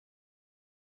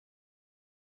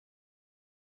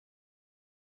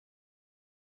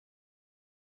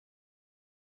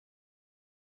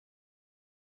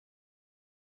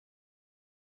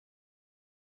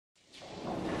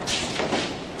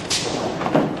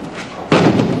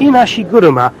In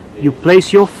Ashi-guruma, you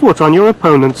place your foot on your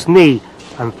opponent's knee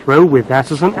and throw with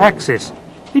that as an axis.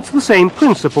 It's the same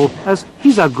principle as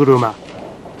Hiza-guruma.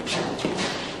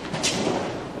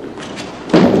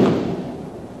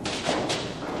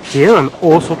 Here an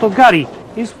Osotogari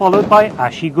is followed by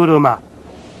Ashi-guruma.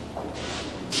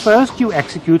 First you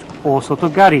execute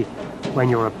Osotogari. When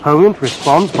your opponent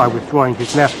responds by withdrawing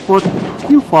his left foot,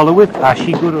 you follow with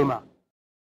Ashi-guruma.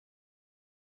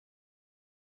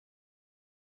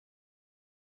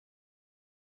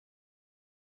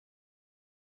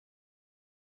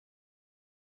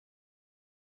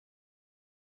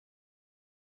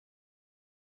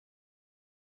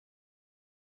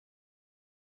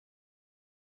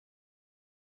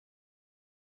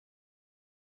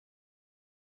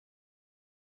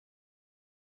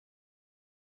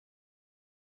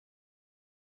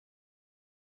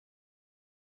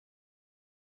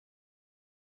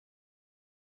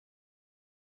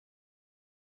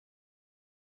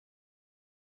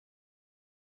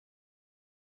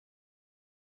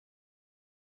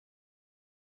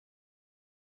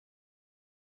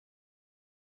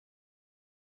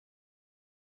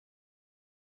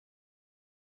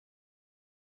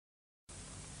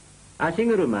足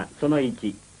車その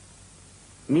1、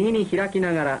右に開き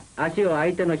ながら足を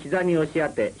相手の膝に押し当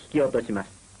て引き落とします。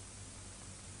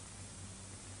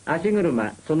足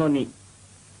車その2、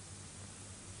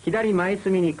左前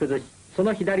隅に崩し、そ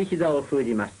の左膝を封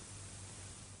じます。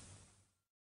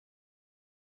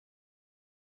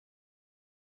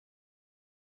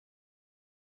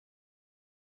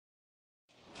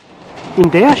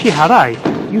In Deashi Harai,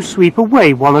 you sweep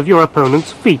away one of your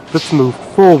opponent's feet that's moved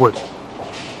forward.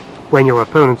 When your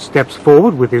opponent steps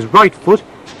forward with his right foot,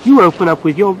 you open up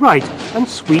with your right and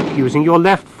sweep using your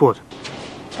left foot.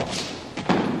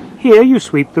 Here you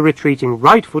sweep the retreating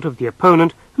right foot of the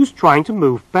opponent who's trying to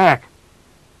move back.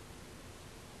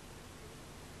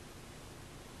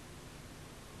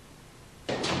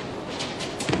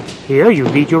 Here you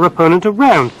lead your opponent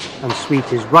around and sweep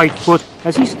his right foot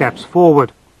as he steps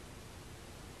forward.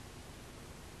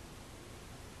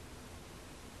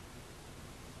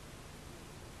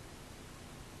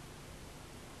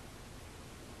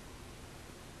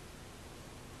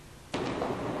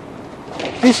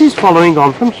 This is following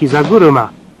on from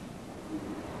Hiza-guruma.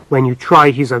 When you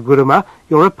try Hiza-guruma,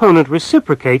 your opponent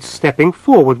reciprocates stepping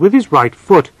forward with his right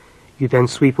foot. You then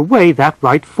sweep away that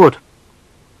right foot.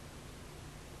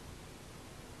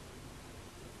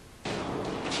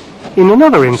 In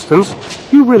another instance,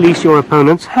 you release your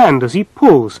opponent's hand as he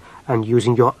pulls, and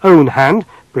using your own hand,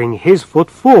 bring his foot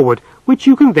forward, which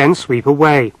you can then sweep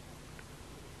away.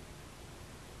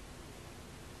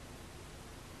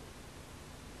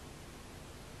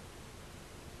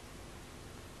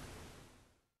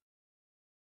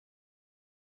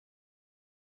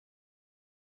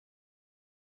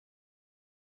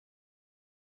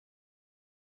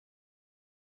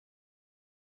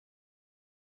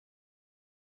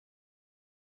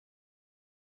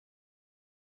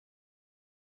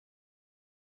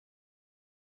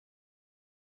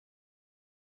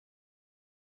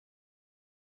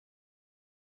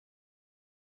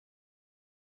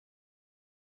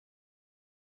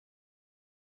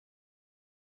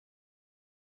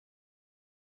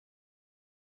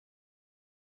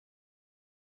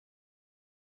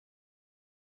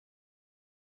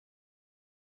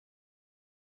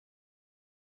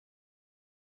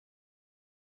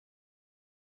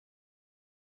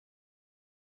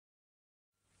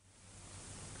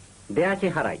出足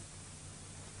払い。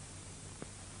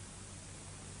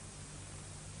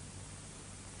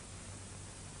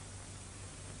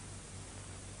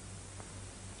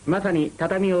まさに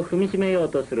畳を踏みしめよう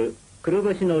とするくる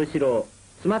ぶしの後ろを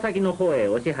つま先の方へ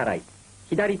押し払い、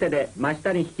左手で真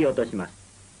下に引き落とします。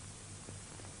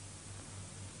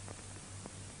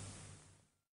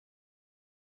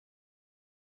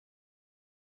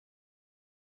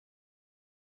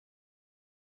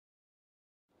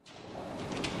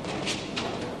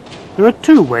There are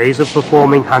two ways of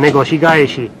performing Hanegoshi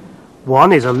Gaeshi.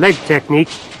 One is a leg technique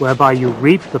whereby you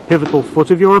reap the pivotal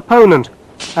foot of your opponent,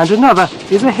 and another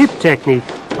is a hip technique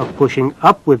of pushing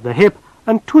up with the hip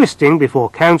and twisting before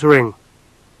countering.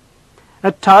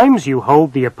 At times you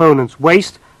hold the opponent's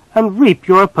waist and reap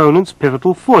your opponent's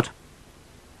pivotal foot.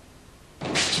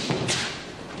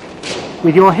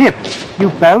 With your hip, you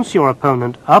bounce your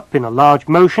opponent up in a large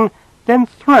motion, then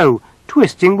throw,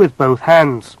 twisting with both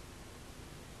hands.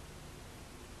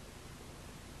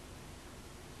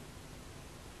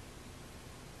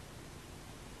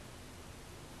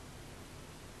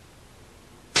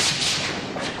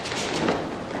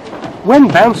 When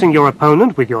bouncing your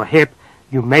opponent with your hip,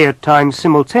 You may at times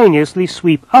simultaneously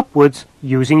sweep upwards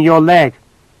using your leg.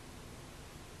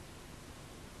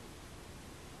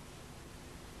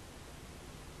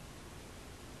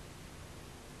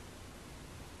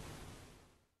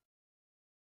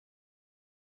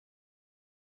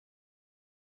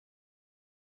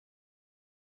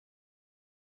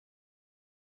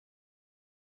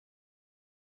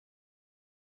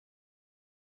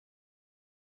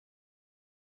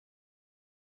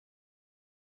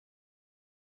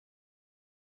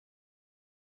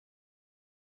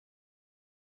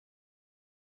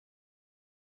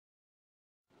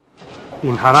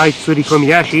 In Harai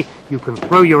Tsurikomiyashi, you can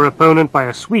throw your opponent by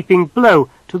a sweeping blow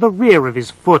to the rear of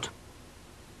his foot.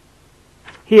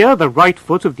 Here, the right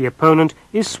foot of the opponent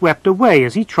is swept away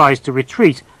as he tries to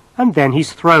retreat, and then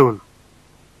he's thrown.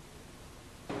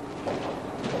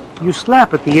 You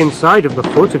slap at the inside of the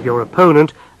foot of your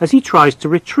opponent as he tries to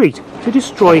retreat to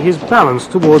destroy his balance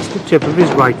towards the tip of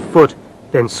his right foot,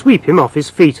 then sweep him off his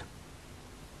feet.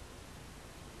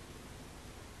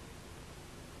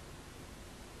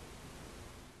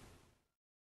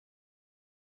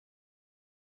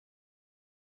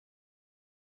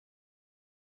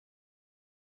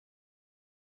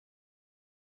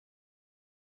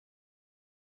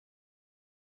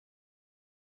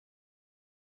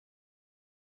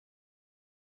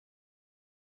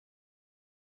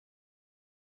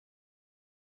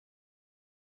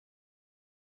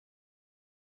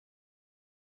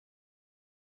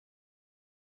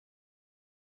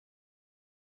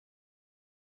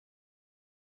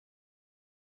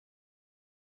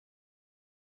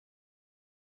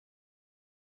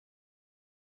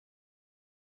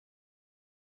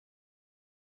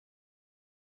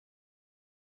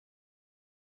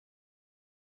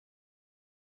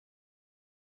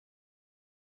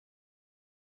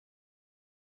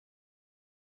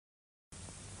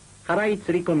払い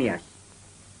吊り込み足。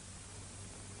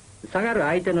下がる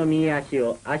相手の右足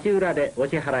を足裏で押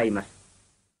し払います。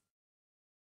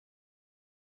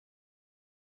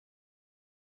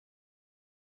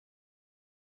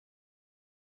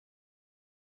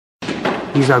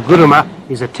Hizaguruma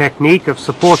is a technique of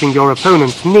supporting your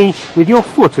opponent's knee with your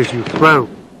foot as you throw.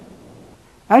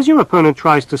 As your opponent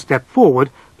tries to step forward,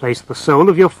 place the sole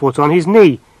of your foot on his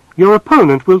knee. Your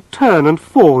opponent will turn and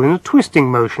fall in a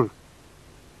twisting motion.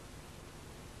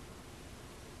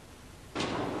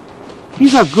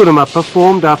 Hizaguruma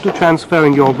performed after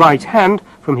transferring your right hand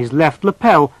from his left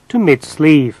lapel to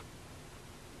mid-sleeve.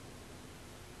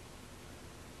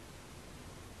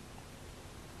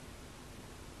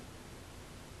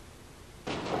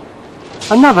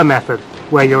 Another method,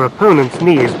 where your opponent's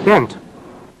knee is bent.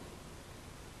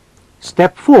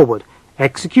 Step forward,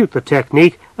 execute the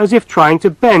technique as if trying to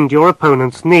bend your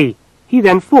opponent's knee. He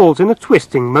then falls in a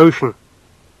twisting motion.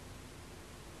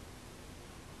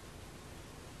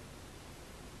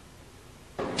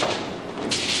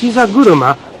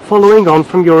 Hizaguruma, following on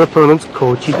from your opponent's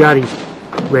kochigari.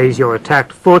 Raise your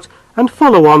attacked foot and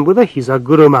follow on with a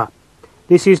hizaguruma.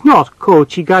 This is not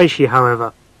kochigaishi,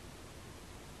 however.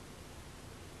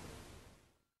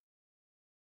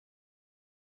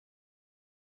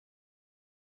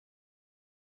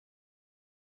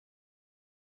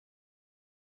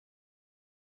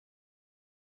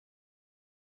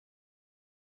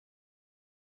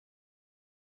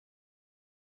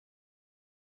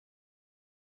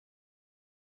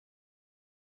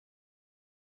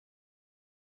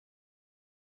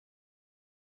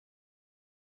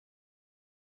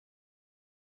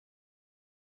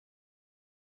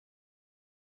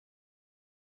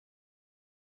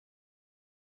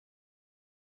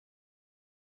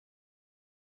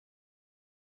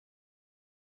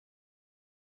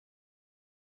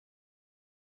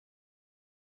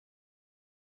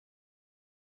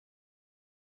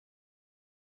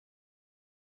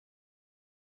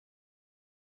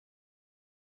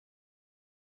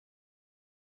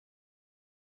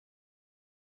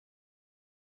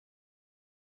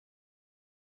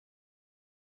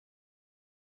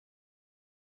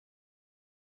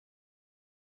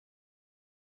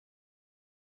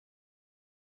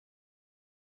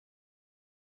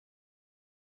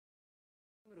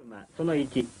その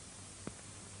1、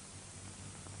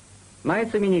前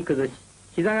隅に崩し、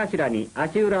膝頭に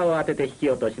足裏を当てて引き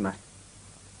落とします。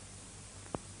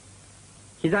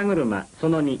膝車そ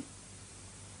の2、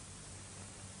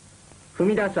踏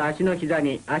み出す足の膝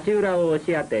に足裏を押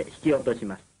し当て引き落とし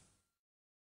ます。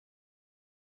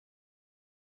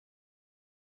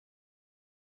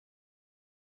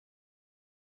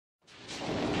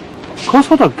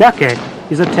Kosodogake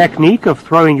is a technique of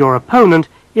throwing your opponent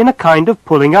in a kind of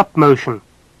pulling up motion.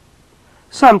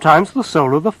 Sometimes the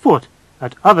sole of the foot,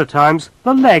 At other times,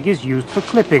 the leg is used for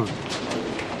clipping.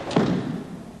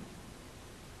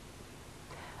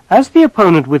 As the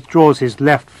opponent withdraws his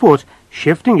left foot,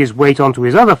 shifting his weight onto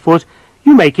his other foot,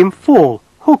 you make him fall,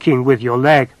 hooking with your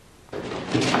leg.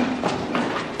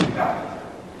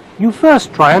 You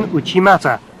first try an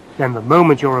uchimata, then the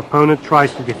moment your opponent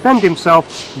tries to defend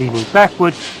himself, leaning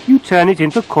backward, you turn it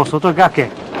into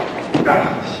kosotogake.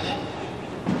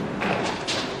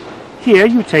 Here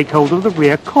you take hold of the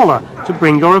rear collar to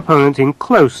bring your opponent in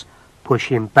close, push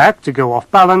him back to go off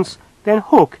balance, then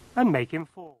hook and make him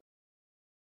fall.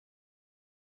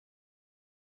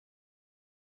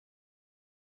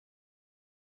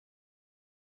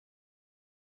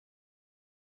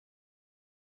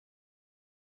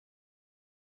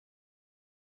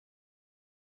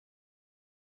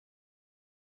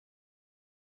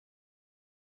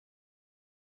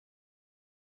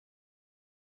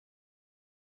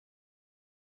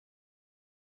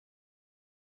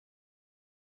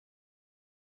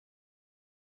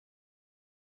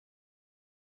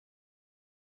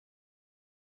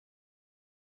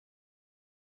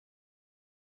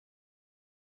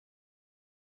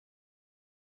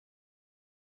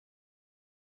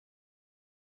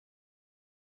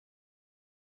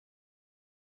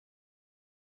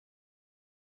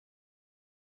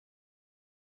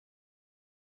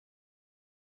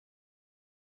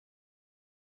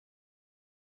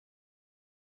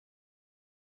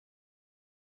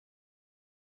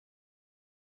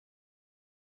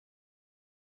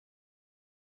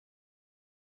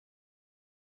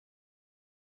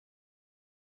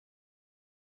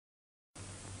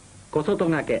小外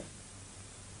掛け。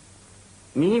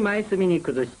右前隅に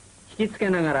崩し、引きつけ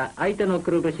ながら相手の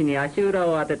くるぶしに足裏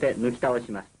を当てて抜き倒し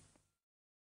ます。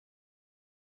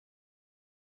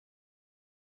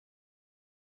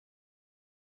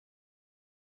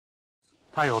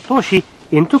Taiotoshi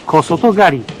into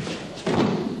kosotogari.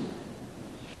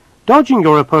 Dodging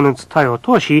your opponent's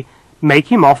taiotoshi,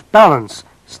 make him off balance,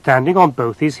 standing on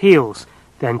both his heels,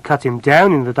 then cut him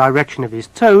down in the direction of his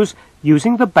toes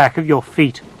using the back of your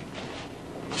feet.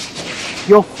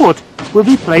 Your foot will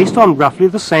be placed on roughly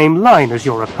the same line as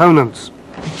your opponent's.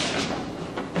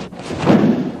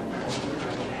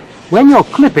 When you're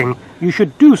clipping, you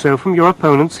should do so from your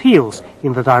opponent's heels,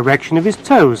 in the direction of his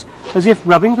toes, as if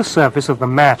rubbing the surface of the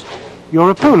mat.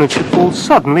 Your opponent should fall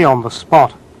suddenly on the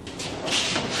spot.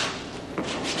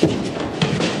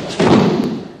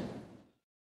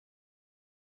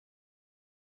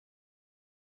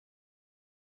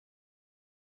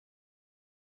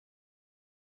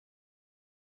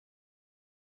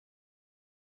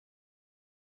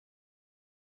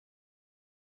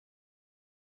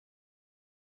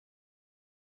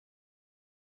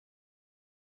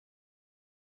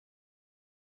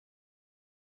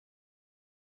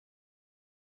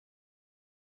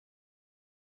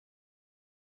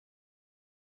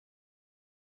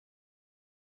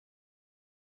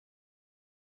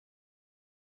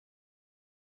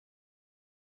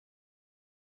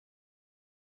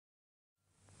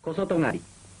小外刈り。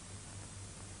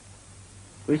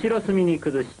後ろ隅に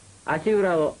崩し、足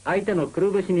裏を相手のくる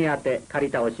ぶしに当て刈り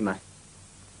倒します。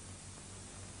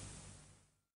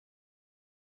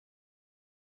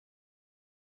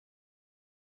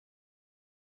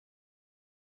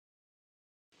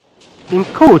In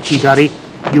kouchigari,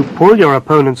 you pull your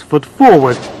opponent's foot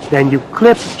forward, then you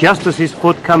clip just as his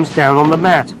foot comes down on the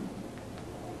mat.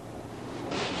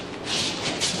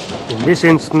 In this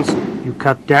instance, you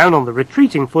cut down on the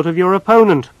retreating foot of your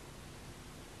opponent.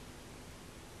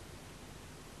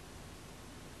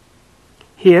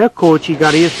 Here,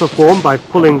 kouchigari is performed by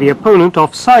pulling the opponent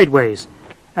off sideways,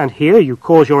 and here you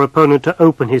cause your opponent to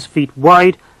open his feet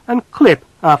wide and clip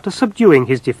after subduing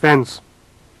his defense.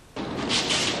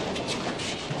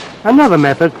 Another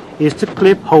method is to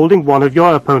clip holding one of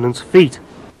your opponent's feet.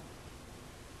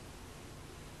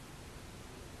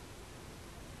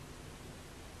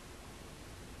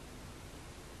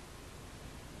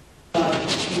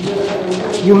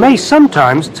 You may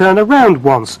sometimes turn around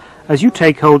once as you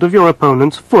take hold of your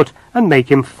opponent's foot and make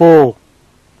him fall.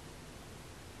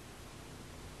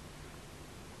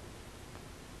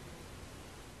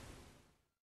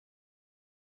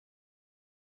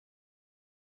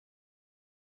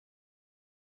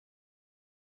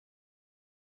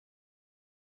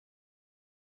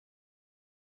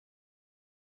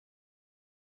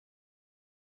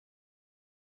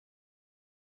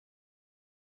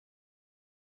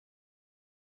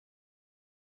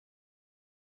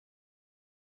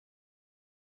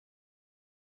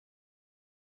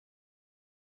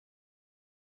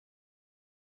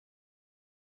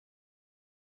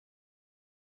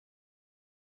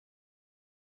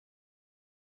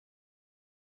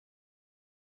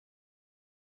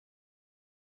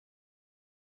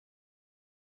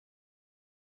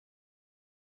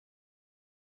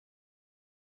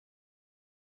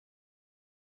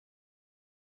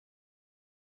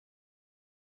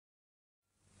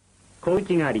 小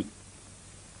内刈り。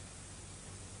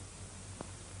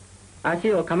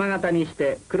足を鎌形にし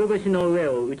てくるぶしの上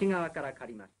を内側から刈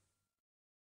ります。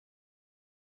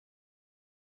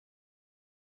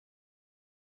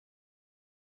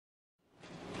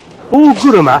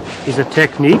Oguruma is a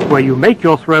technique where you make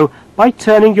your throw by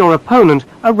turning your opponent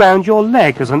around your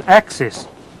leg as an axis.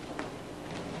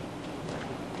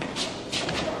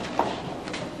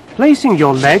 Placing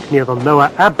your leg near the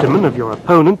lower abdomen of your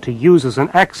opponent to use as an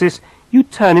axis, you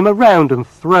turn him around and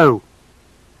throw.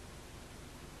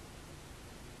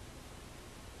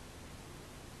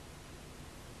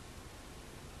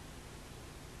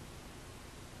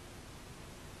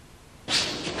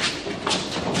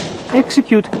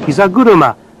 Execute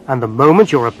Hizaguruma, and the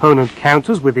moment your opponent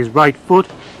counters with his right foot,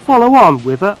 follow on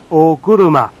with a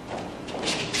Oguruma.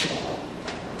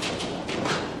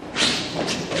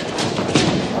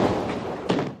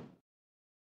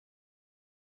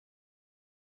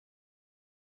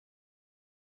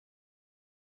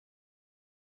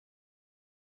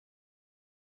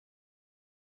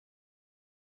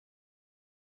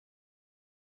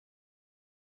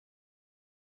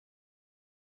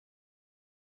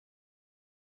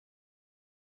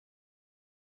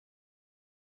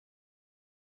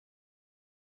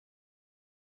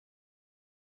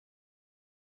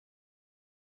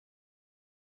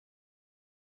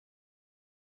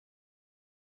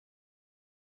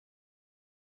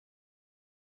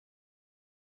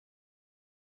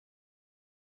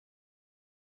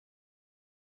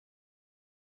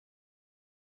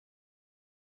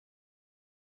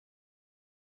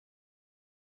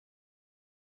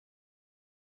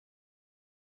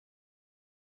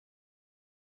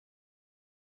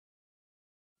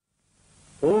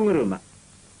大車。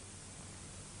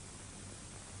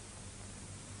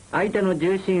相手の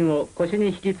重心を腰に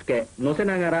引きつけ乗せ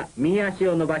ながら右足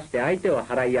を伸ばして相手を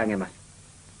払い上げます。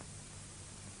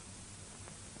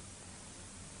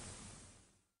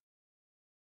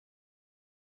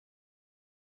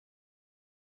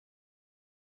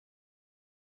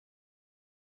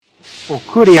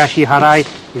Okuri Ashi Harai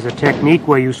is a technique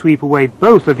where you sweep away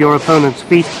both of your opponent's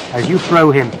feet as you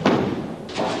throw him.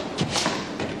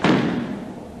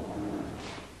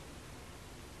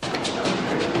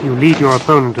 You lead your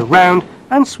opponent around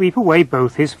and sweep away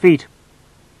both his feet.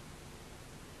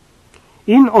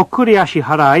 In Okuri Ashi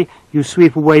Harai, you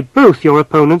sweep away both your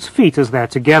opponent's feet as they're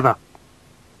together.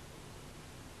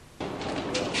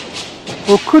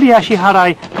 Okuri Ashi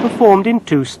Harai performed in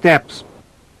 2 steps.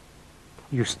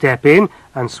 You step in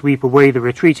and sweep away the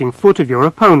retreating foot of your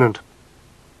opponent.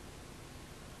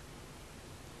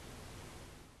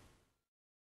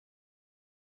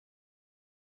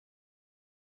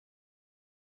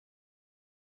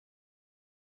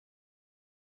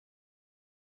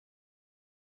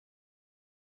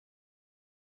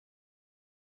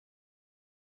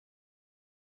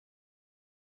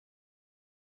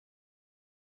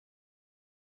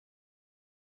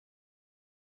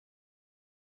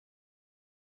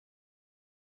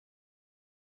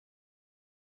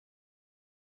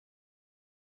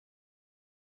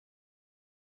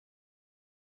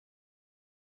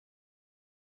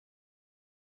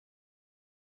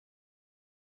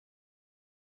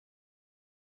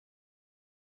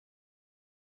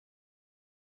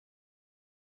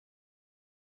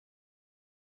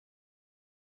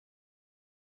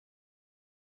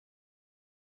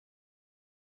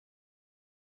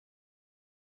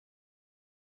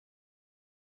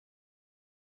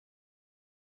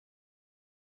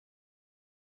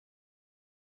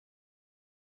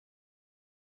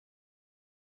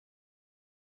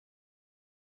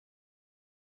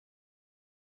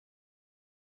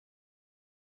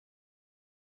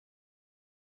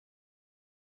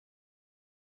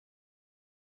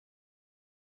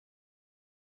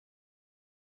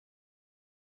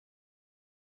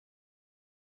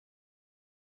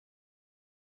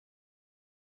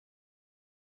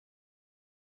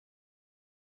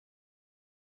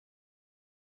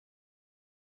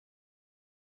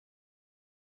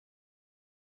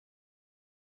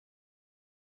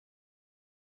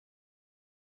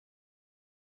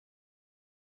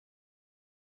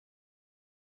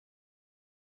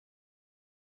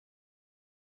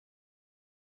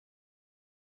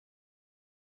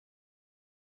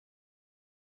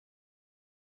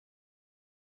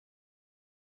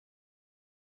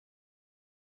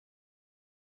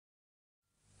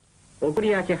送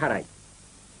り足払い。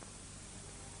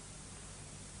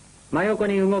真横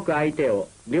に動く相手を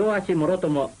両足もろと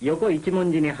も横一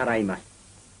文字に払います。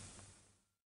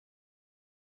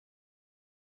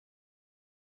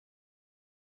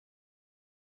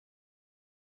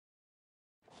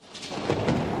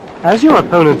As your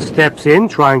opponent steps in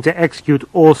trying to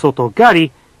execute Osoto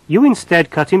Gari, you instead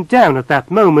cut him down at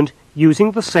that moment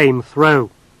using the same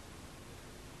throw.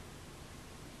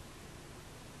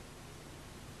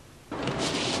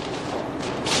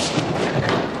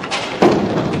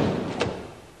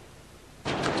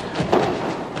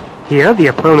 Here, the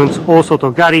opponent's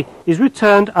Osoto Gari is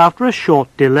returned after a short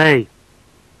delay.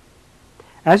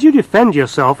 As you defend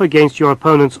yourself against your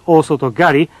opponent's Osoto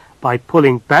Gari by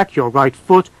pulling back your right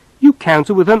foot, you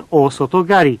counter with an Osoto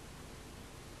Gari.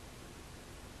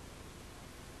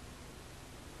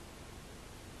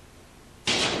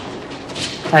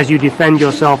 As you defend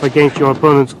yourself against your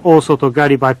opponent's Osoto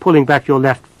Gari by pulling back your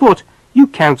left foot, you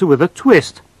counter with a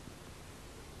twist.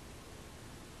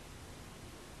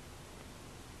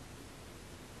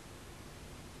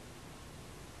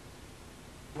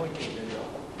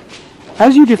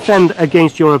 As you defend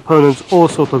against your opponent's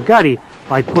Osoto Gari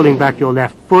by pulling back your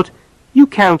left foot, you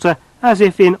counter as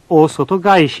if in Osoto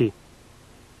Gaishi.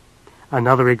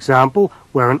 Another example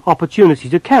where an opportunity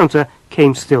to counter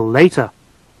came still later.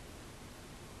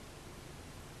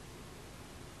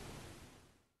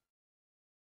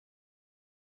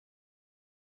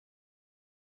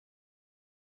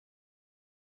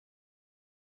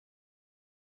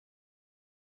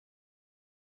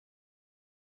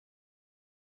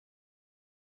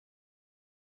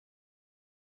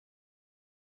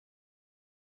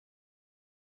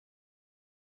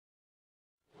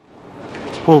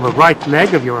 Pull the right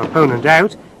leg of your opponent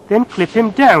out, then clip him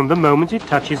down the moment it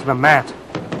touches the mat.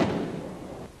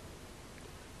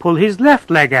 Pull his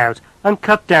left leg out and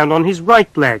cut down on his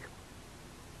right leg.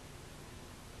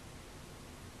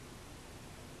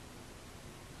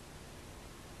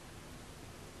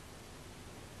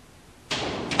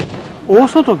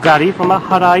 Osoto Gari from a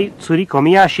Harai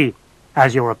Tsurikomi Ashi.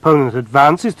 As your opponent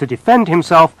advances to defend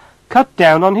himself, cut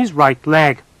down on his right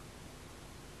leg.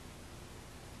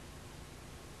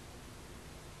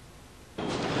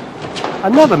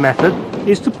 Another method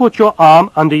is to put your arm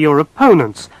under your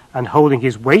opponent's and holding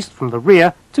his waist from the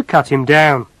rear to cut him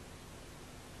down.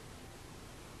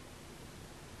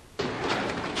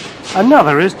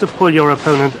 Another is to pull your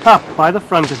opponent up by the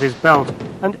front of his belt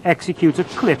and execute a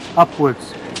clip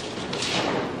upwards.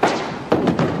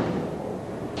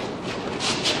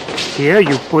 Here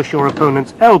you push your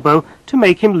opponent's elbow to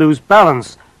make him lose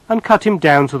balance and cut him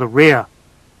down to the rear.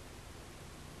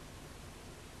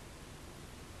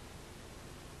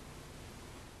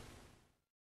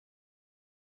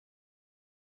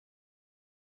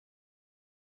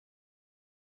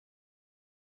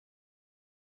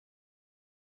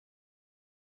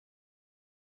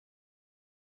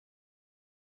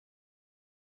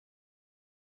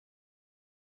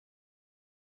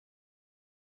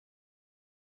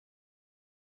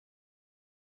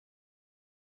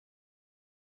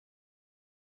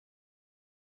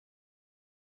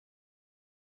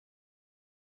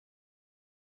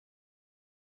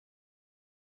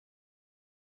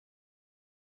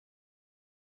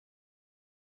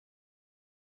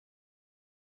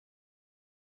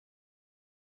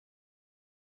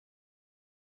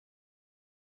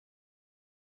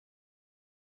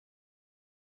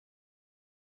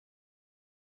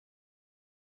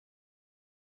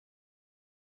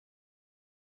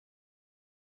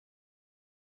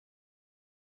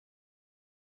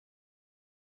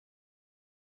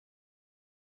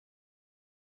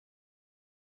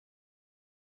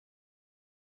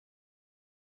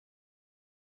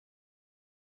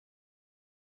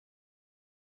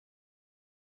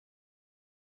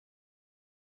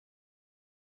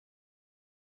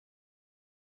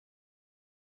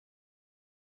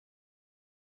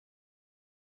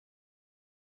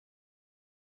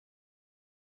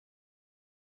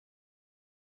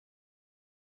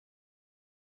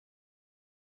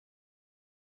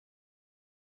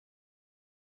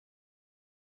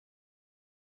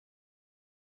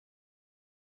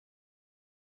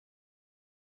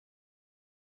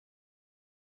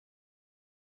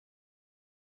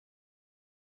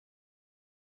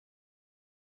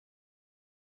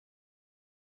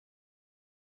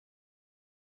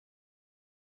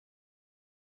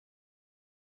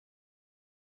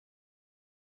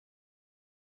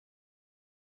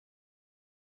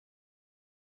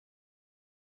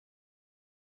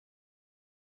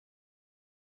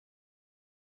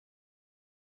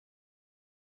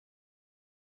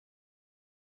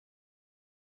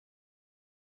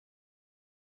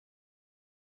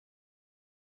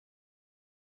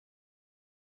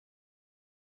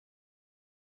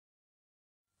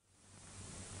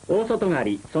大外刈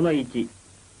りその1、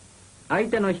相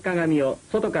手のひかがみを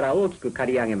外から大きく刈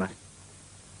り上げます。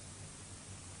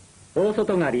大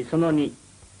外刈りその2、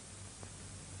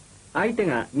相手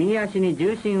が右足に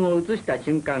重心を移した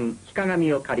瞬間、ひかが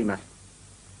みを刈ります。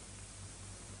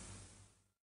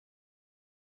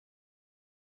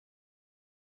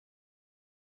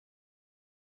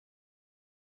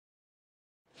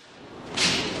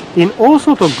In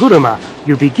Osoto Guruma,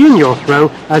 you begin your throw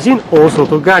as in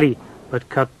Osoto Gari, but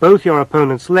cut both your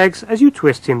opponent's legs as you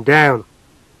twist him down.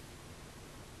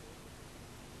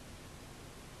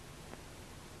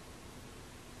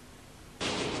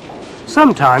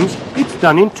 Sometimes it's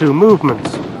done in two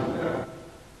movements.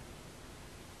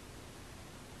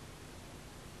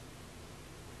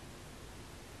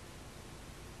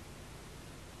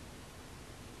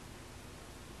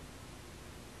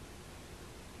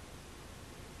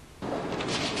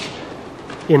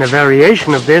 In a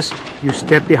variation of this, you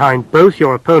step behind both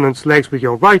your opponent's legs with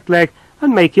your right leg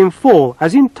and make him fall,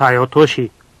 as in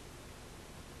Tai-otoshi.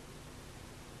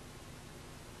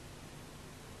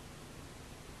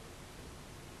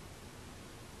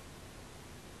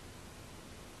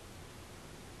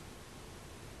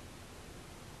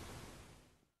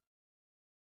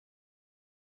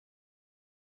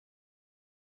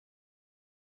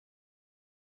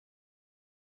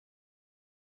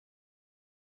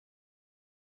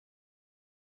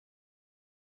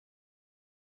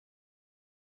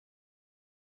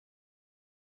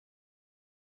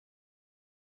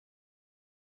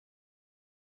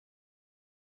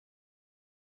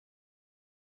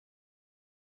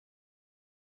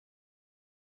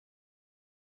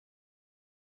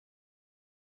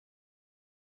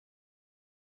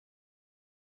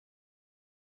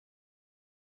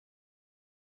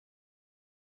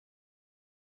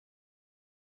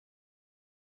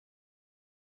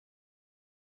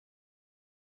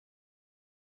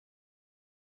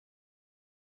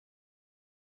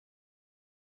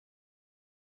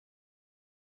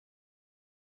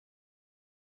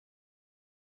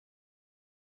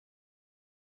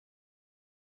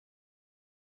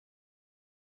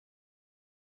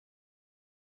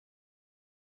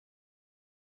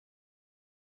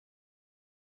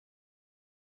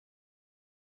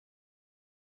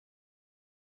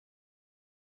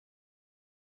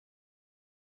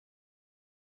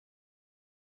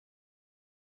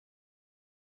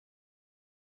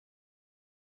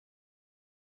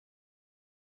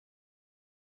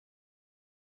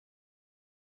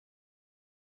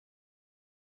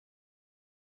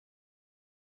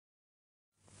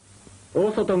大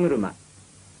外車。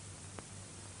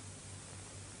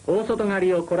大外刈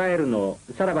りをこらえるのを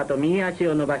さらばと右足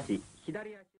を伸ばし、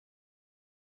左足。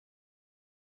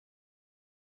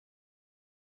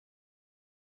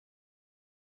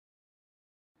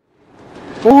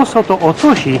Osoto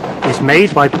Otoshi is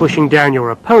made by pushing down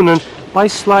your opponent by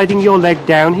sliding your leg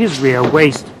down his rear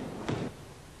waist.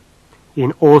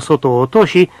 In Osoto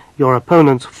Otoshi, your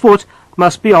opponent's foot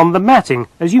must be on the matting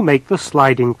as you make the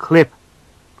sliding clip.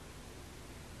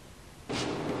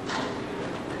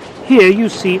 Here you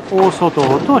see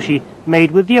Osoto Otoshi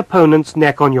made with the opponent's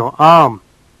neck on your arm.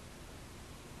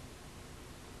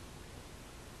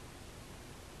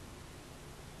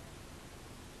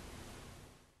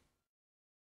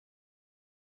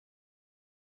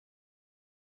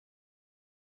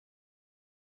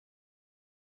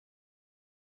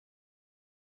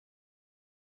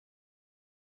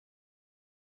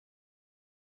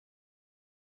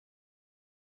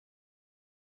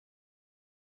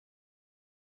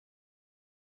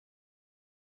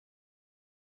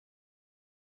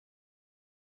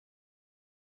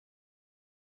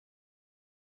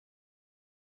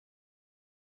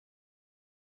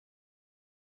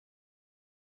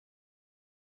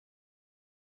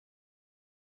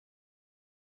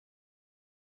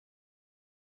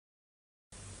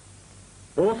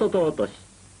大外落とし。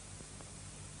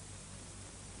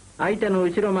相手の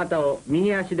後ろ股を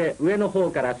右足で上の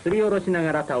方からすり下ろしな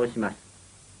がら倒します。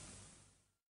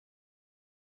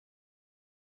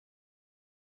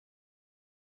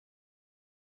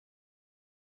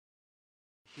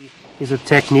Is a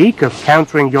technique of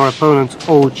countering your opponent's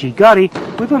ouchi-gari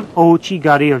with an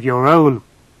ouchi-gari of your own.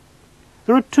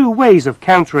 There are two ways of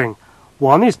countering.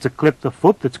 One is to clip the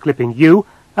foot that's clipping you,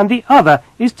 and the other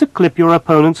is to clip your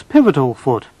opponent's pivotal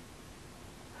foot.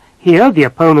 Here the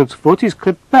opponent's foot is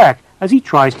clipped back as he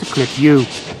tries to clip you.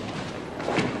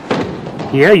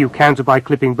 Here you counter by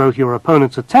clipping both your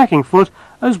opponent's attacking foot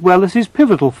as well as his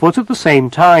pivotal foot at the same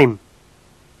time.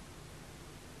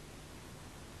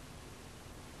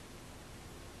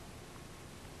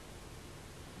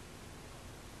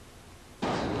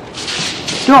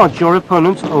 Dodge your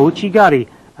opponent's ouchi-gari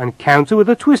and counter with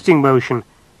a twisting motion.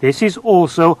 This is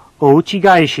also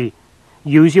ouchi-gaeshi.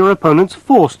 Use your opponent's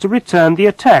force to return the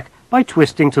attack by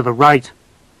twisting to the right.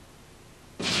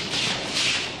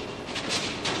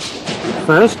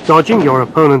 first dodging your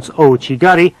opponent's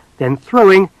ouchigari, then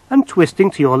throwing and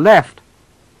twisting to your left.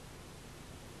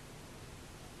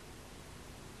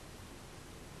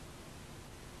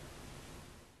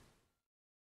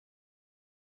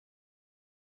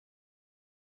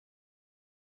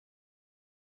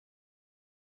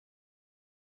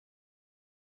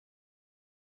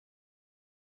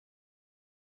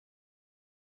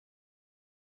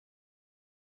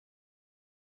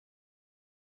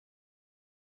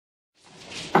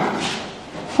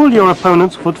 Pull your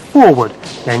opponent's foot forward,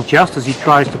 then just as he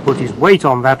tries to put his weight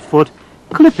on that foot,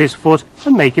 clip his foot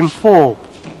and make him fall.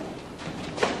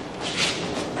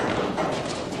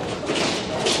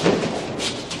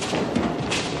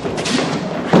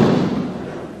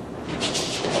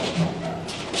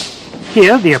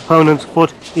 Here the opponent's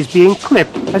foot is being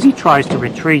clipped as he tries to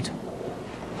retreat.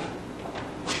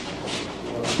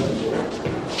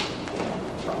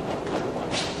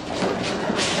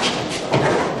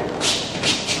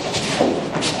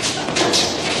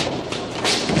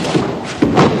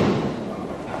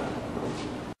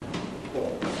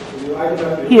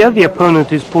 Here the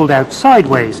opponent is pulled out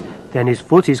sideways, then his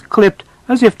foot is clipped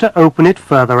as if to open it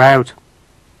further out.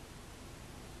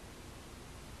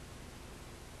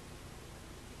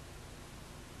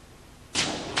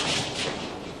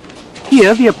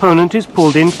 Here the opponent is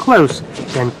pulled in close,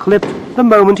 then clipped the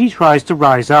moment he tries to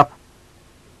rise up.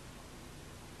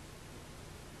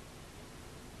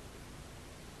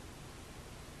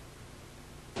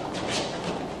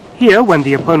 Here, when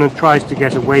the opponent tries to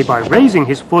get away by raising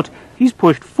his foot, he's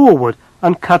pushed forward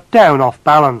and cut down off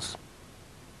balance.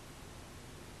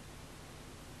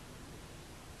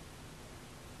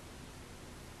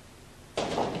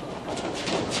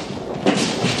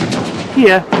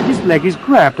 Here, his leg is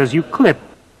grabbed as you clip.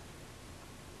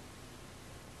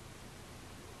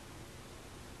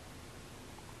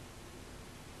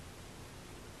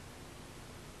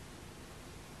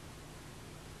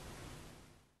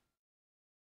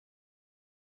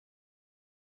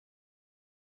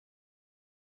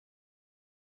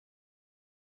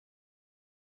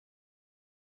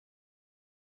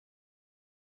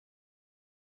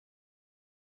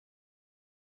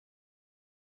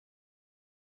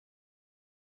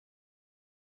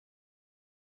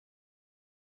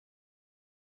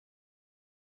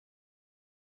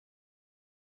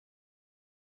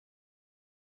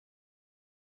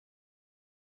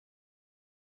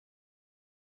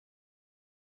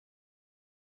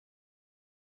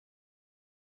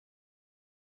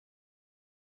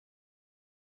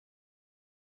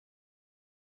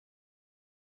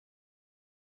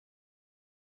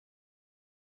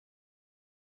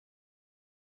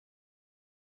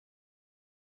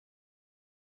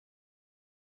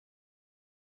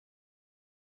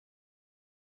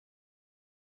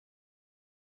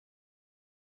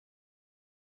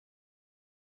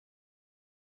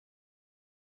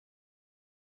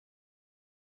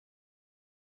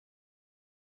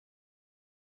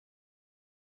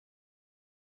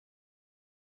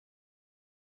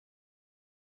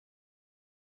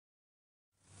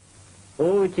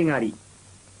大内刈り。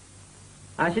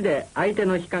足で相手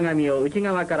のひかがみを内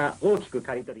側から大きく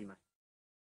刈り取ります。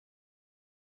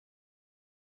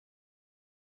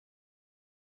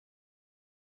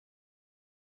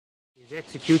Is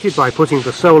executed by putting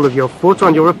the sole of your foot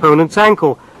on your opponent's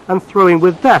ankle and throwing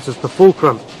with that as the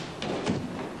fulcrum.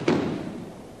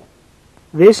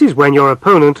 This is when your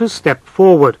opponent has stepped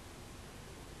forward.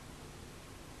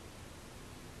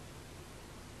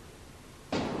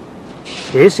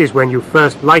 This is when you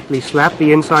first lightly slap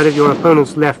the inside of your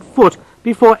opponent's left foot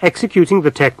before executing the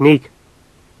technique.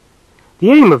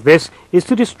 The aim of this is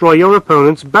to destroy your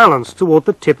opponent's balance toward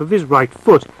the tip of his right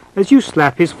foot as you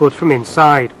slap his foot from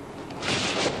inside.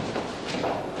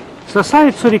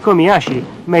 Sasai tsurikomi ashi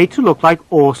made to look like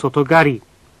o sotogari.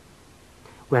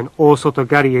 When o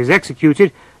sotogari is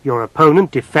executed, your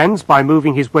opponent defends by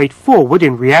moving his weight forward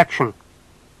in reaction.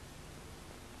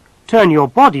 Turn your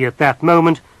body at that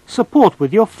moment, support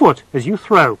with your foot as you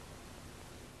throw.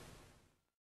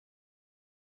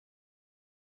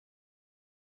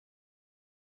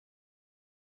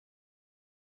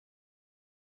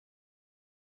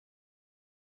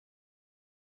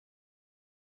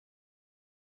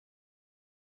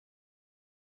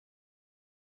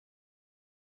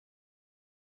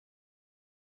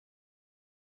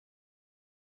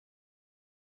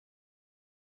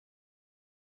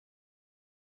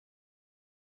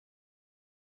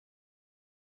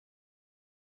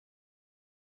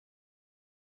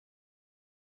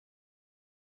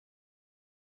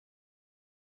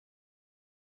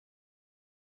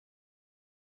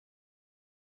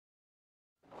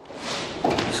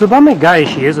 Tsubame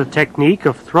Gaeshi is a technique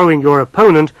of throwing your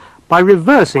opponent by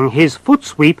reversing his foot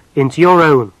sweep into your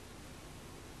own.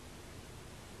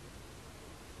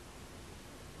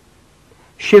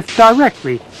 Shift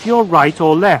directly to your right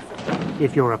or left.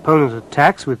 If your opponent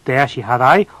attacks with Deashi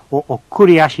Harai or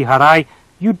Okuri Ashi Harai,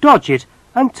 you dodge it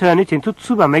and turn it into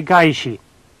Tsubame Gaeshi.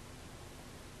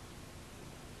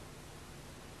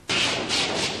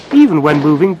 Even when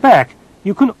moving back,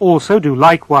 you can also do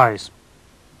likewise.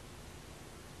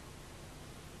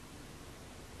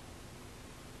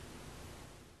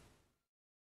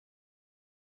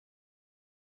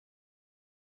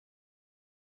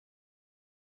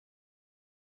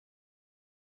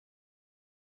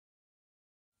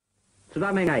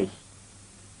 Tsubame Gaeshi.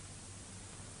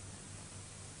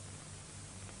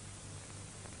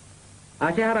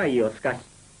足払いをすかし、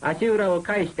足裏を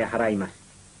返して払います。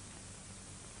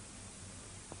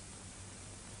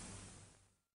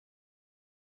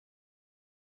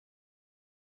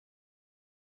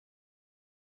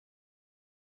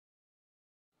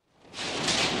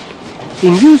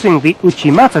In using the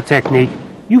Uchimata technique,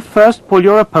 you first pull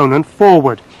your opponent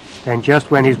forward. Then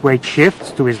just when his weight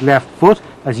shifts to his left foot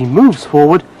as he moves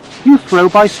forward, you throw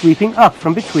by sweeping up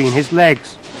from between his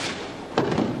legs.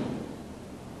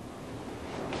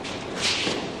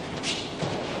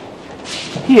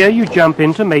 Here you jump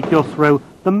in to make your throw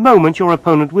the moment your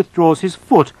opponent withdraws his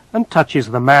foot and touches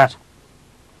the mat.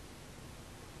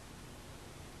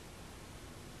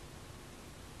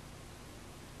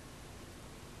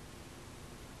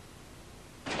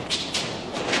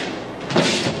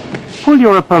 Pull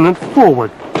your opponent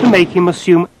forward to make him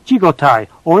assume jigotai,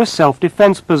 or a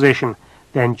self-defense position,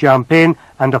 then jump in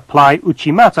and apply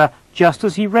uchimata just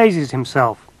as he raises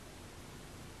himself.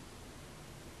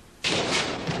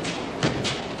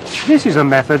 This is a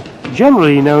method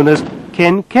generally known as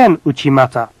ken-ken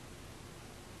uchimata.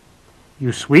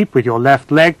 You sweep with your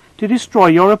left leg to destroy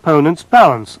your opponent's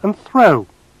balance and throw.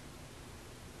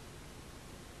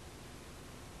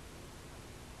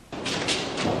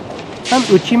 And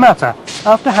uchimata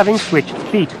after having switched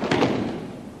feet.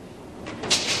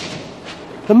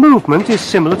 The movement is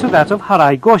similar to that of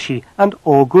harai goshi and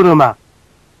oguruma.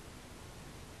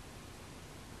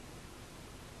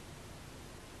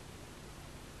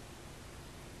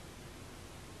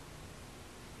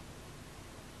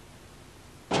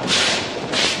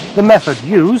 The method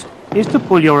used is to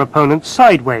pull your opponent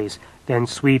sideways, then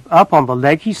sweep up on the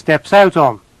leg he steps out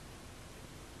on.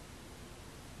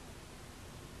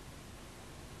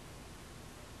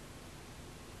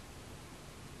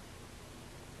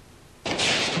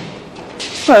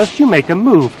 First you make a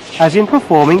move, as in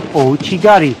performing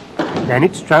ouchigari, then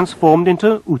it's transformed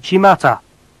into uchimata.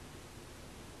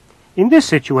 In this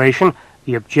situation,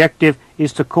 the objective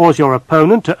is to cause your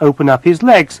opponent to open up his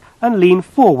legs and lean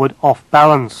forward off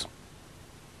balance.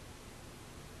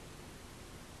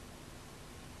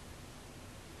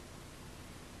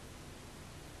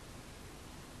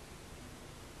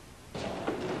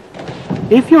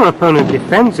 If your opponent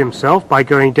defends himself by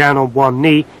going down on one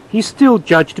knee, he's still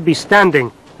judged to be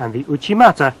standing, and the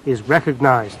uchimata is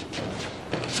recognized.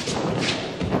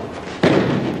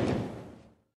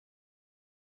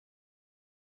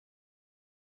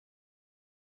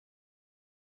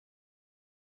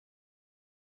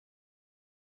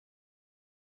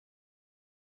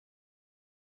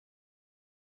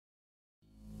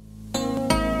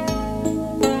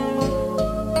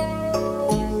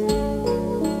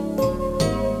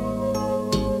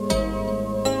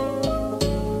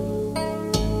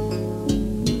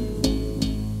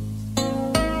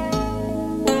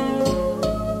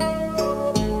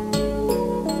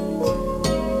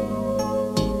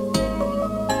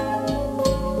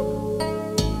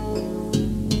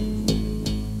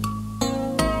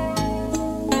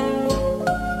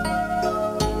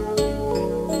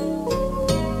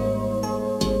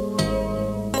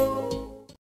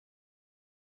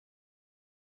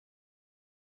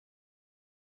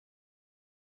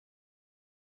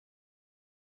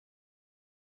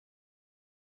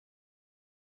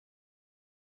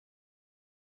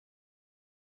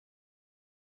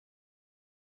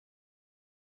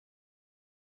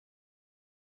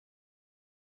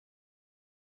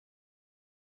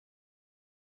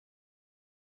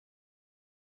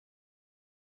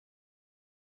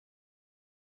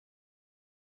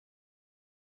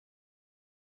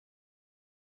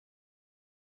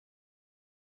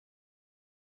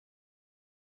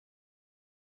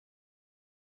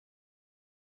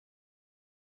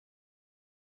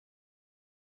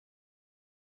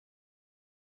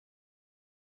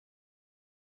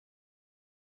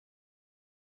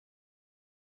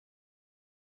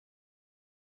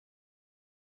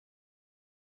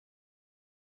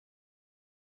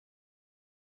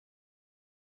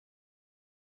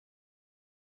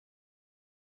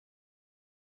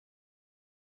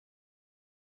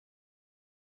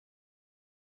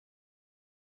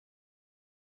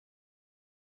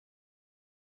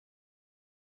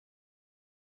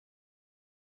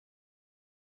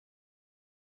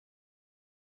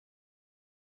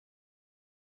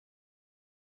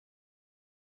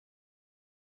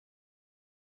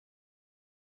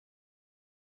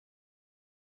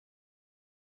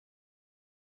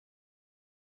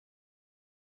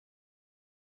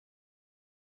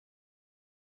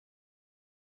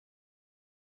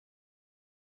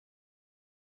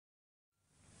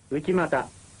 内股。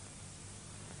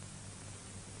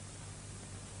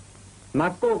真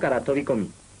っ向から飛び込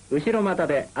み、後ろ股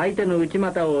で相手の内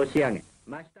股を押し上げ、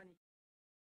真下に。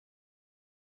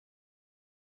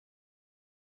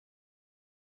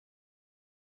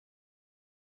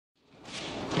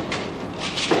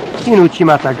In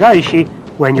Uchimata Gaishi,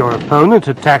 when your opponent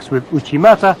attacks with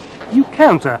Uchimata, you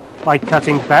counter by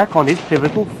cutting back on his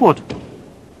pivotal foot.